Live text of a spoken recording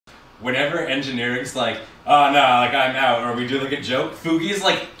whenever engineering's like, oh no, like I'm out, or we do like a joke, Fugi's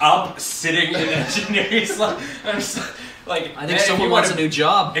like up, sitting in engineering. He's like, I'm just, like, I think someone wants a new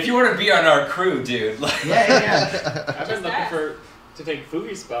job. If you want to be on our crew, dude. Like, yeah. I've been looking to take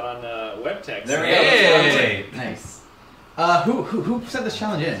Fugi's spot on web tech. There we go. Hey. Nice. Who sent this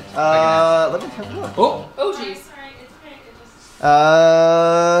challenge in? Let me have a look. Oh jeez.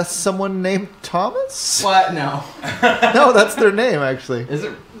 Someone named Thomas? What? No. No, that's their name, actually. Is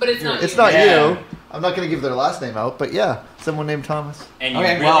it? But it's not. It's not you. I'm not going to give their last name out, but yeah, someone named Thomas. And you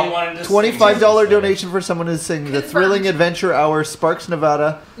really wanted to $25 donation for someone who's singing the Thrilling Adventure Hour, Sparks,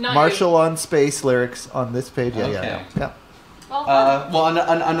 Nevada, Not Marshall on Space lyrics on this page. Yeah, Okay. yeah. Well,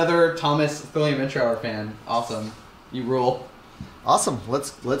 another Thomas Thrilling Adventure Hour fan. Awesome. You rule. Awesome.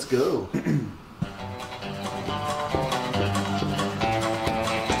 Let's go.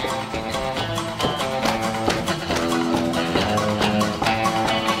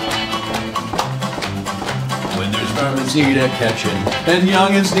 Farmers need a catching, and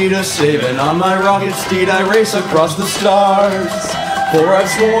youngins need a saving. On my rocket steed I race across the stars, for I've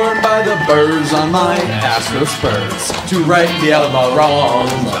sworn by the birds on my Astro Spurs to right the outlaw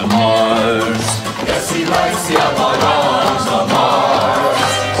wrongs of Mars. Yes, he rights the outlaw wrongs of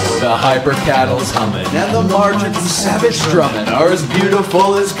Mars. The hyper cattle's humming, and the margins savage drumming are as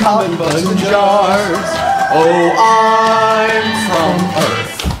beautiful as common buds in jars. Oh, I'm from Earth,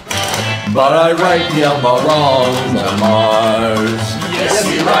 but I right the outlaw wrongs of Mars. Yes,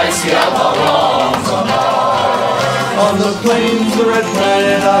 he rights the outlaw wrongs of Mars. On the plains, the red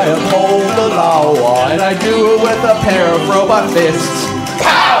planet, I uphold the law, and I do it with a pair of robot fists.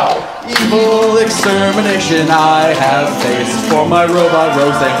 Pow! Evil extermination I have faced, for my robot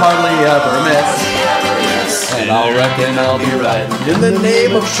rogues they hardly ever miss. And I reckon I'll be right in the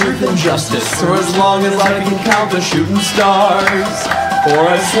name of truth and justice, for as long as I can count the shooting stars. For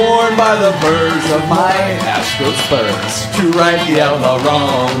I've sworn by the birds of my Astro Spurs to right the outlaw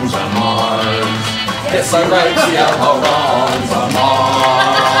wrongs of Mars. Yes, I right the outlaw wrongs of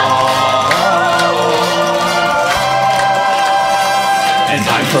Mars. And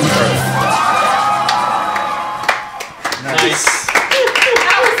I'm from Earth. Nice.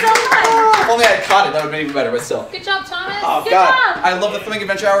 That was so fun. If only I caught it, that would have been even better, but still. Good job, Thomas. Oh, Good God. job. I love the Thrilling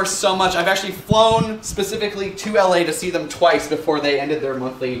Adventure Hour so much. I've actually flown specifically to LA to see them twice before they ended their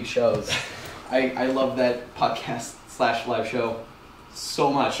monthly shows. I love that podcast / live show so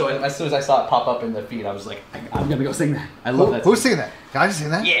much. So as soon as I saw it pop up in the feed, I was like, I'm going to go sing that. I love that. Who's singing that? Can I just sing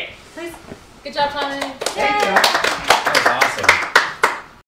that? Yeah. Please. Good job, Thomas. Thank you.